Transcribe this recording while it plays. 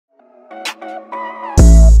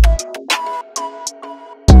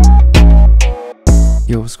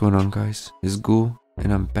Yo, what's going on, guys? It's Ghoul,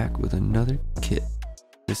 and I'm back with another kit.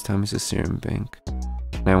 This time it's a Serum Bank,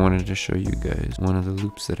 and I wanted to show you guys one of the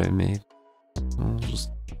loops that I made. I'll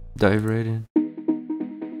just dive right in.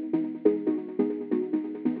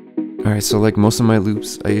 Alright, so like most of my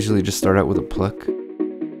loops, I usually just start out with a pluck.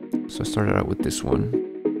 So I started out with this one.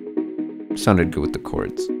 Sounded good with the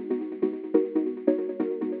chords.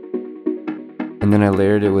 And then I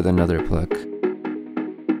layered it with another pluck.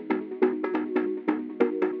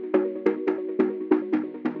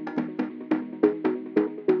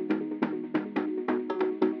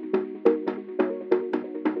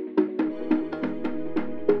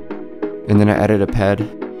 And then I added a pad,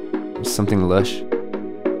 something lush.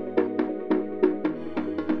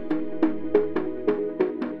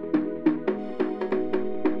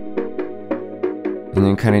 And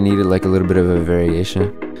then kind of needed like a little bit of a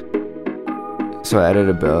variation. So I added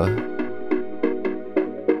a bell.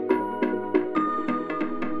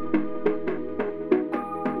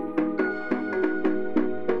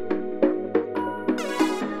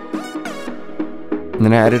 And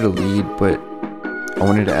then I added a lead, but I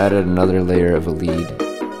wanted to add another layer of a lead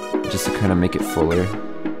just to kind of make it fuller.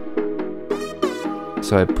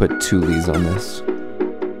 So I put 2 leads on this.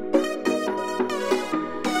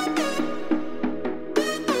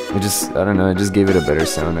 I don't know, it just gave it a better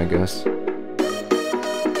sound, I guess.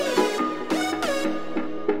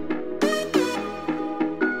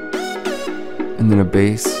 And then a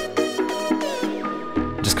bass,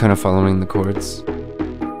 just kind of following the chords.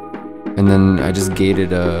 And then I just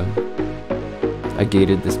gated I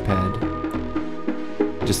gated this pad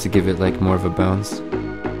just to give it like more of a bounce.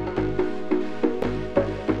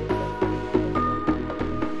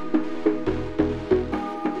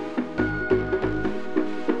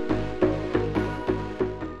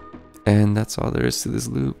 And that's all there is to this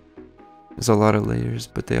loop. There's a lot of layers,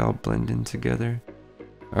 but they all blend in together.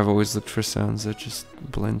 I've always looked for sounds that just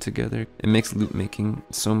blend together. It makes loop making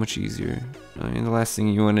so much easier. I mean, the last thing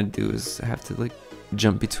you want to do is have to like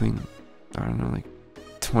jump between, I don't know, like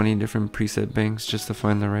 20 different preset banks just to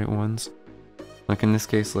find the right ones. Like in this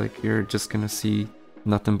case, like you're just gonna see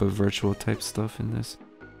nothing but virtual type stuff in this.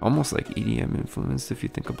 Almost like EDM influenced if you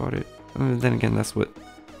think about it. I mean, then again, that's what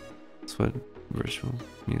virtual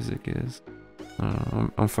music is. I don't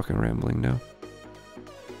know, I'm fucking rambling now.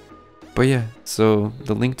 But yeah, so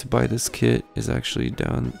the link to buy this kit is actually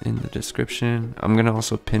down in the description. I'm gonna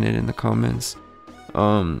also pin it in the comments.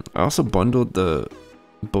 I also bundled the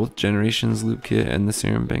both generations loop kit and the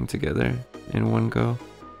Serum Bank together in one go.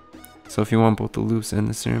 So if you want both the loops and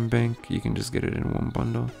the Serum Bank, you can just get it in one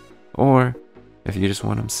bundle. Or if you just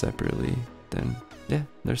want them separately, then yeah,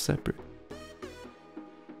 they're separate.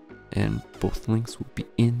 And both links will be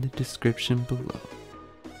in the description below.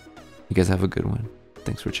 You guys have a good one.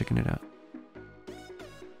 Thanks for checking it out.